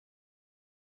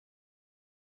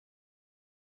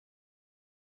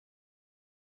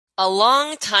A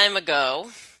long time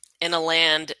ago, in a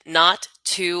land not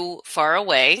too far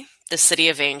away, the City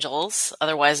of Angels,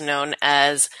 otherwise known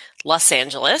as Los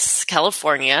Angeles,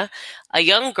 California, a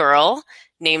young girl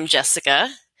named Jessica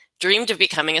dreamed of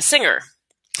becoming a singer.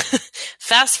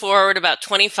 Fast forward about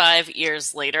 25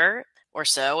 years later or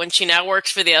so, and she now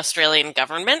works for the Australian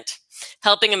government,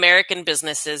 helping American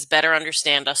businesses better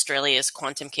understand Australia's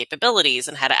quantum capabilities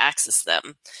and how to access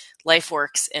them. Life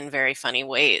works in very funny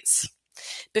ways.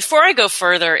 Before I go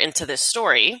further into this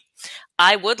story,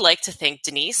 I would like to thank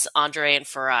Denise, Andre, and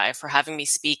Farai for having me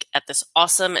speak at this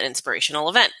awesome and inspirational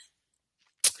event.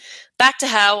 Back to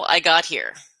how I got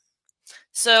here.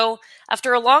 So,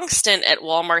 after a long stint at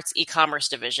Walmart's e-commerce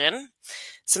division,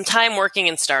 some time working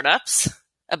in startups,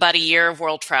 about a year of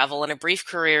world travel, and a brief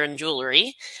career in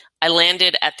jewelry, I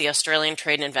landed at the Australian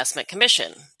Trade and Investment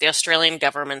Commission, the Australian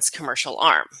government's commercial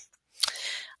arm.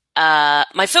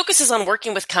 My focus is on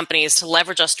working with companies to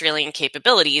leverage Australian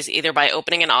capabilities, either by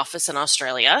opening an office in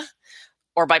Australia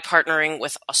or by partnering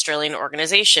with Australian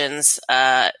organizations,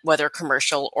 whether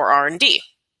commercial or R&D.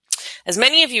 As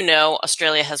many of you know,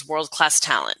 Australia has world-class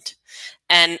talent.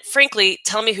 And frankly,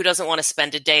 tell me who doesn't want to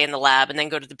spend a day in the lab and then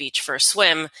go to the beach for a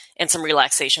swim and some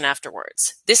relaxation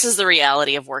afterwards. This is the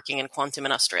reality of working in quantum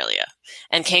in Australia.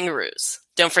 And kangaroos.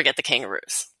 Don't forget the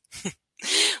kangaroos.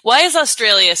 Why is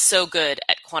Australia so good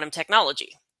at quantum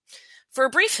technology? For a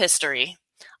brief history,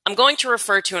 I'm going to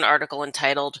refer to an article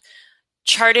entitled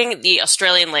Charting the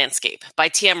Australian Landscape by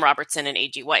T.M. Robertson and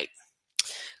A.G. White.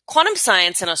 Quantum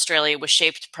science in Australia was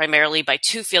shaped primarily by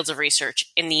two fields of research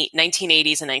in the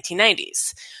 1980s and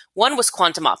 1990s. One was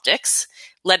quantum optics,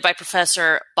 led by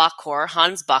Professor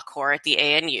Hans Bockor at the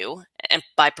ANU, and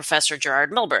by Professor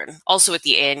Gerard Milburn, also at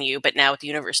the ANU, but now at the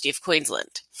University of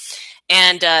Queensland.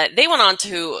 And they went on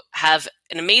to have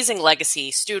an amazing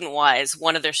legacy student-wise.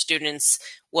 One of their students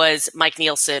was Mike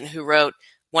Nielsen, who wrote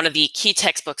one of the key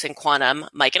textbooks in quantum,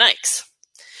 Mike and Ike's.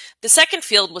 The second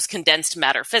field was condensed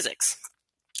matter physics,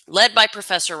 led by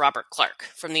Professor Robert Clark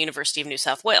from the University of New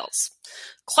South Wales.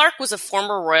 Clark was a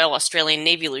former Royal Australian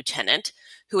Navy lieutenant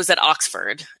who was at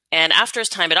Oxford, and after his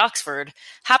time at Oxford,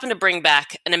 happened to bring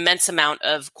back an immense amount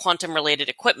of quantum-related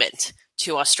equipment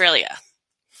to Australia.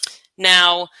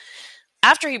 Now,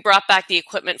 after he brought back the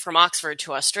equipment from Oxford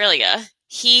to Australia,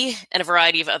 he and a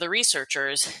variety of other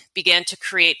researchers began to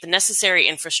create the necessary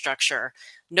infrastructure,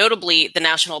 notably the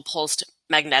National Pulsed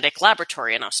Magnetic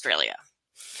Laboratory in Australia.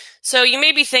 So you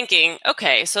may be thinking,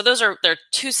 okay, so they're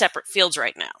two separate fields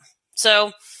right now.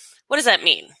 So what does that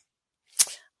mean?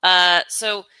 What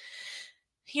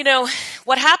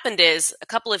happened is a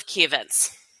couple of key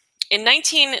events. In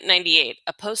 1998,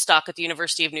 a postdoc at the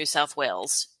University of New South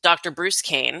Wales, Dr. Bruce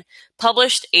Kane,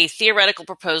 published a theoretical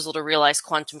proposal to realize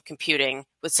quantum computing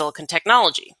with silicon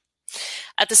technology.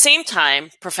 At the same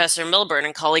time, Professor Milburn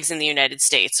and colleagues in the United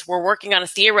States were working on a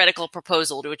theoretical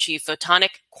proposal to achieve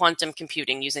photonic quantum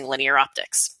computing using linear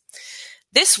optics.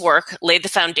 This work laid the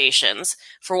foundations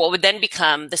for what would then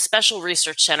become the Special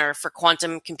Research Center for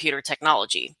Quantum Computer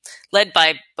Technology, led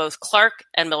by both Clark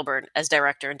and Milburn as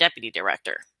director and deputy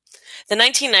director. The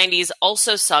 1990s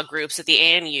also saw groups at the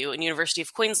ANU and University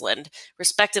of Queensland,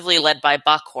 respectively led by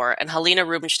Bockor and Helena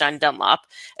Rubinstein Dunlop,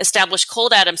 establish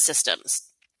cold atom systems,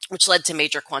 which led to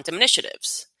major quantum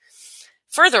initiatives.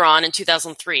 Further on, in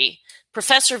 2003,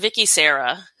 Professor Vicky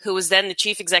Serra, who was then the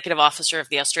Chief Executive Officer of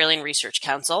the Australian Research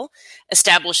Council,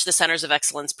 established the Centres of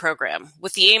Excellence program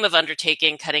with the aim of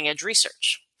undertaking cutting-edge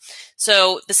research.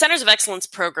 So the Centers of Excellence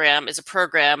program is a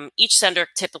program, each center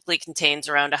typically contains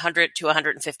around 100 to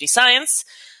 150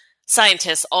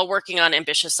 scientists, all working on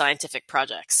ambitious scientific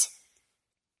projects.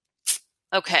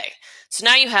 Okay, so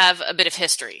now you have a bit of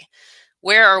history.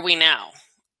 Where are we now?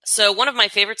 So one of my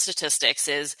favorite statistics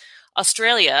is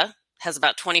Australia has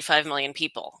about 25 million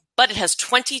people, but it has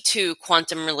 22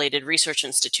 quantum-related research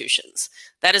institutions.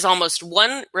 That is almost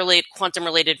one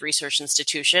quantum-related research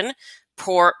institution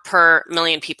per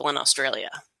million people in Australia.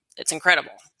 It's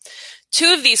incredible.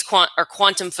 Two of these are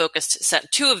quantum-focused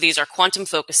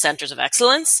centers of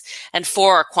excellence, and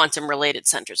 4 are quantum-related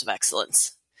centers of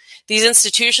excellence. These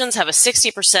institutions have a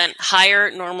 60% higher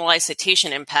normalized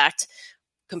citation impact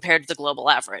compared to the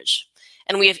global average.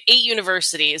 And we have 8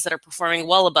 universities that are performing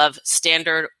well above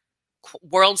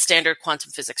world standard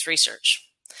quantum physics research.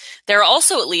 There are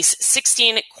also at least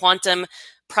 16 quantum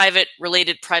private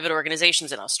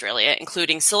organizations in Australia,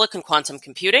 including Silicon Quantum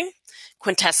Computing,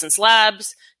 Quintessence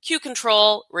Labs,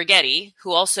 Q-Control, Rigetti,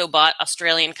 who also bought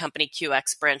Australian company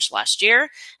QX Branch last year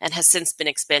and has since been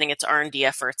expanding its R&D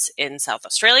efforts in South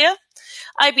Australia,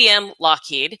 IBM,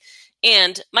 Lockheed,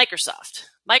 and Microsoft.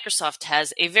 Microsoft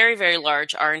has a very, very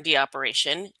large R&D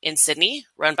operation in Sydney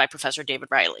run by Professor David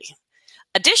Riley.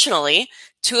 Additionally,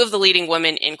 two of the leading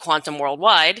women in quantum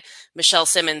worldwide, Michelle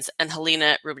Simmons and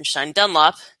Helena Rubinstein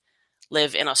Dunlop,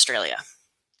 live in Australia.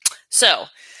 So,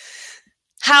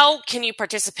 how can you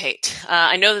participate?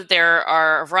 I know that there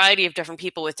are a variety of different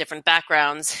people with different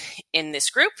backgrounds in this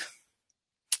group.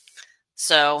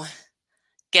 So,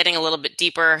 getting a little bit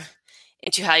deeper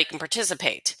into how you can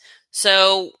participate.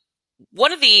 So,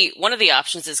 one of the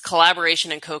options is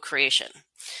collaboration and co-creation.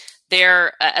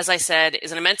 There, as I said,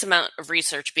 is an immense amount of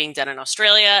research being done in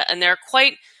Australia, and there are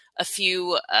quite a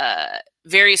few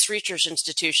various research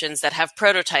institutions that have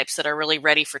prototypes that are really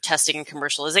ready for testing and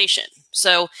commercialization.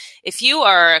 So if you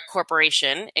are a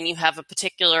corporation and you have a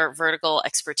particular vertical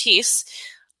expertise,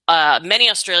 many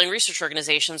Australian research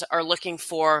organizations are looking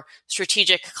for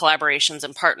strategic collaborations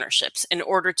and partnerships in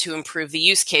order to improve the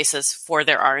use cases for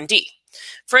their R&D.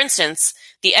 For instance,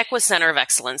 the Equus Center of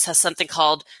Excellence has something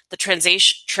called the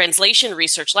Translation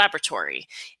Research Laboratory,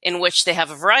 in which they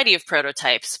have a variety of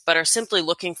prototypes, but are simply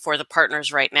looking for the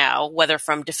partners right now, whether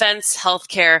from defense,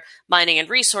 healthcare, mining and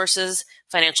resources,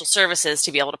 financial services,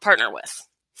 to be able to partner with.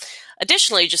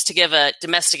 Additionally, just to give a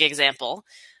domestic example,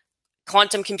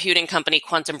 quantum computing company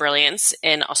Quantum Brilliance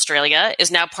in Australia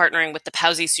is now partnering with the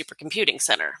Pawsey Supercomputing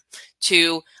Center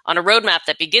on a roadmap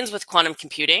that begins with quantum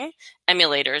computing,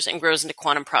 emulators, and grows into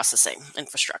quantum processing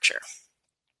infrastructure.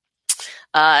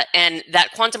 And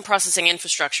that quantum processing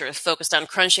infrastructure is focused on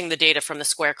crunching the data from the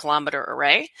Square Kilometre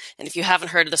Array. And if you haven't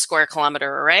heard of the Square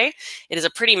Kilometre Array, it is a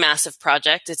pretty massive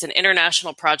project. It's an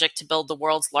international project to build the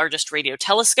world's largest radio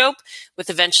telescope with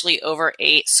eventually over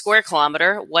a square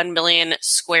kilometer, 1 million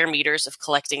square meters of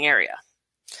collecting area.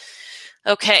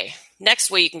 Okay,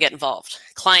 next way you can get involved,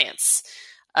 clients.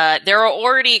 There are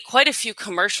already quite a few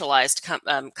commercialized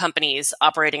companies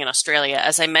operating in Australia.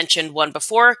 As I mentioned one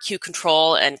before, Q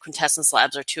Control and Quintessence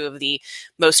Labs are two of the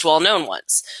most well-known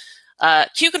ones.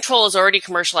 Q Control is already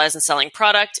commercialized and selling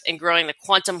product and growing the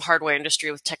quantum hardware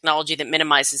industry with technology that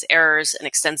minimizes errors and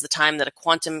extends the time that a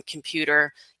quantum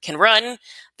computer can run.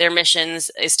 Their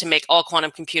missions is to make all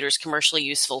quantum computers commercially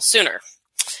useful sooner.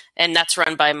 And that's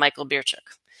run by Michael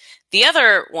Bierchuk. The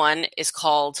other one is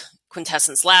called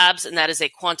Quintessence Labs, and that is a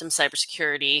quantum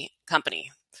cybersecurity company.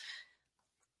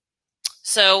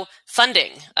 So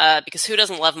funding, because who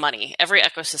doesn't love money? Every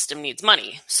ecosystem needs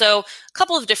money. So a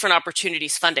couple of different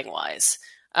opportunities funding-wise.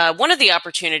 One of the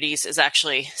opportunities is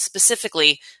actually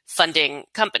specifically funding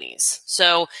companies.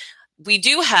 So we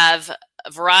do have a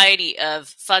variety of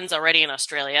funds already in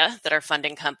Australia that are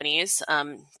funding companies.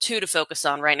 Two to focus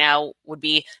on right now would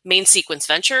be Main Sequence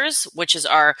Ventures, which is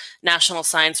our national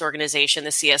science organization, the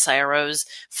CSIRO's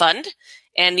fund.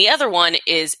 And the other one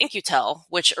is Incutel,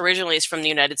 which originally is from the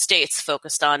United States,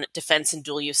 focused on defense and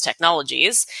dual-use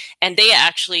technologies. And they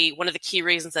actually, one of the key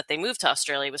reasons that they moved to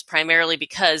Australia was primarily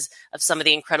because of some of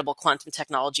the incredible quantum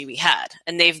technology we had.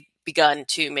 And they've begun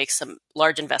to make some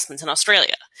large investments in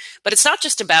Australia. But it's not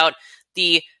just about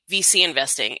the VC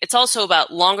investing. It's also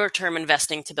about longer term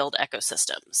investing to build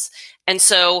ecosystems. And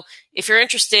so if you're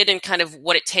interested in kind of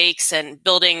what it takes and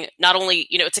building not only,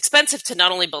 it's expensive to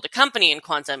not only build a company in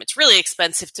quantum, it's really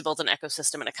expensive to build an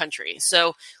ecosystem in a country.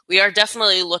 So we are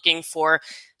definitely looking for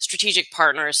strategic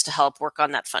partners to help work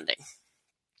on that funding.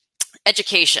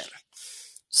 Education.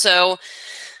 So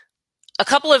a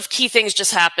couple of key things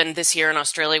just happened this year in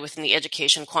Australia within the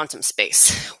education quantum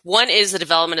space. One is the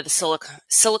development of the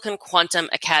Silicon Quantum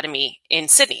Academy in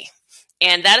Sydney.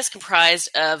 And that is comprised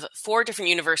of 4 different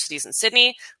universities in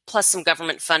Sydney, plus some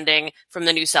government funding from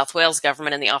the New South Wales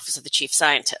government and the Office of the Chief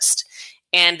Scientist.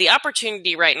 And the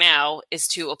opportunity right now is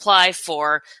to apply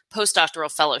for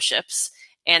postdoctoral fellowships.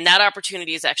 And that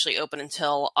opportunity is actually open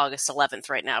until August 11th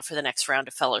right now for the next round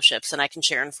of fellowships. And I can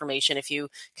share information if you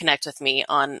connect with me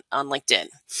on LinkedIn.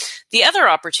 The other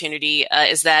opportunity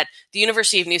is that the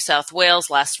University of New South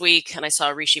Wales last week, and I saw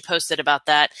Rishi posted about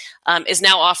that, is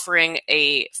now offering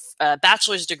a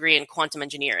bachelor's degree in quantum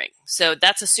engineering. So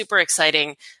that's a super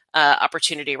exciting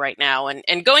opportunity right now.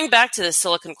 And going back to the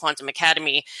Silicon Quantum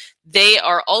Academy, they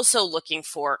are also looking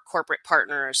for corporate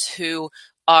partners who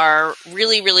are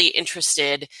really, really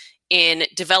interested in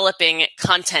developing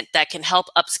content that can help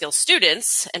upskill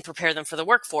students and prepare them for the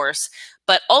workforce,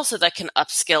 but also that can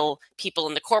upskill people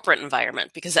in the corporate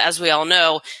environment. Because as we all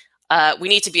know, we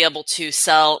need to be able to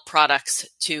sell products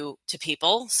to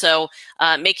people. So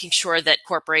making sure that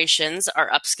corporations are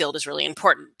upskilled is really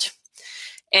important.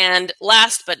 And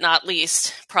last but not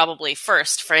least, probably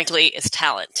first, frankly, is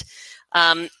talent.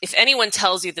 If anyone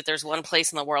tells you that there's one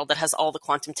place in the world that has all the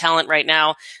quantum talent right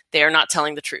now, they are not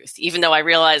telling the truth. Even though I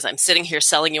realize I'm sitting here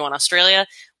selling you on Australia,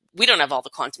 we don't have all the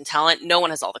quantum talent. No one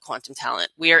has all the quantum talent.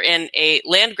 We are in a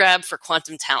land grab for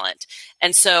quantum talent.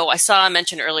 And so I saw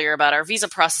mentioned earlier about our visa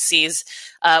processes.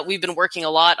 We've been working a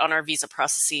lot on our visa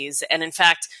processes. And in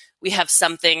fact, we have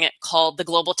something called the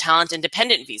Global Talent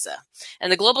Independent Visa.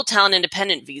 And the Global Talent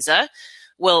Independent Visa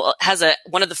has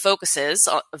one of the focuses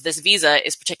of this visa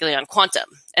is particularly on quantum.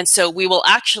 And so we will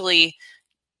actually,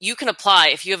 you can apply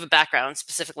if you have a background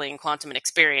specifically in quantum and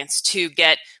experience to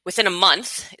get within a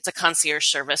month, it's a concierge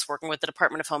service working with the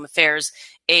Department of Home Affairs,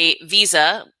 a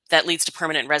visa that leads to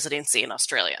permanent residency in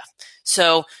Australia.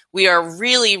 So we are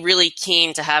really, really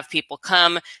keen to have people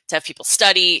come, to have people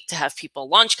study, to have people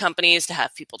launch companies, to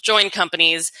have people join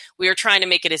companies. We are trying to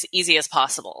make it as easy as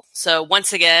possible. So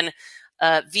once again,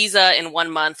 visa in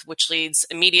 1 month, which leads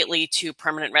immediately to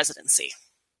permanent residency.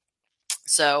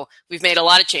 So we've made a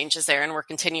lot of changes there, and we're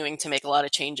continuing to make a lot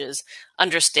of changes,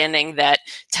 understanding that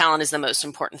talent is the most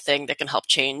important thing that can help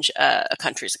change a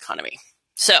country's economy.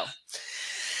 So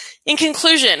in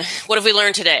conclusion, what have we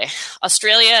learned today?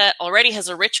 Australia already has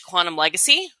a rich quantum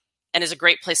legacy and is a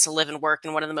great place to live and work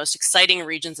in one of the most exciting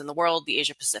regions in the world, the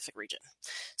Asia-Pacific region.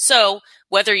 So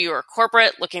whether you're a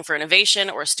corporate looking for innovation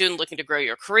or a student looking to grow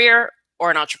your career, or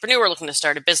an entrepreneur looking to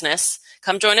start a business,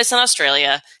 come join us in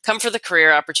Australia. Come for the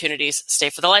career opportunities,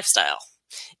 stay for the lifestyle.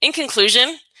 In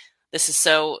conclusion,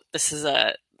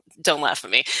 don't laugh at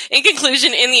me. In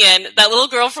conclusion, in the end, that little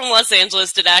girl from Los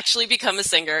Angeles did actually become a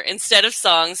singer. Instead of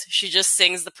songs, she just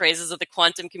sings the praises of the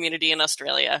quantum community in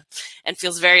Australia and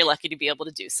feels very lucky to be able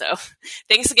to do so.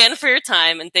 Thanks again for your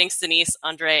time, and thanks Denise,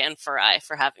 Andre, and Farai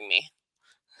for having me.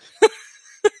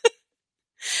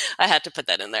 I had to put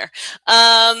that in there.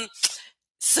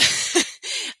 So,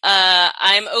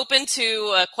 I'm open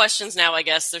to questions now, I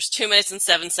guess. There's 2 minutes and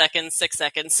 7 seconds, 6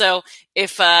 seconds. So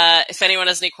if anyone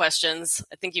has any questions,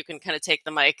 I think you can kind of take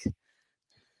the mic.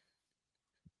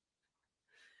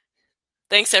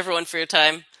 Thanks, everyone, for your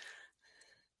time.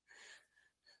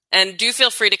 And do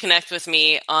feel free to connect with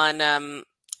me on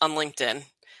LinkedIn,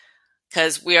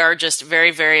 because we are just very,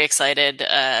 very excited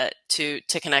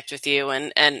to connect with you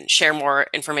and share more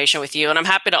information with you. And I'm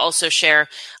happy to also share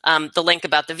the link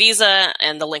about the visa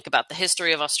and the link about the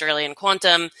history of Australian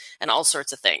quantum and all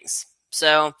sorts of things.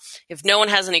 So if no one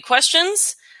has any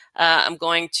questions, I'm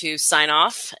going to sign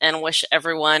off and wish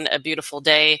everyone a beautiful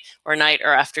day or night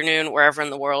or afternoon, wherever in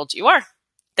the world you are.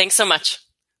 Thanks so much.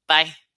 Bye.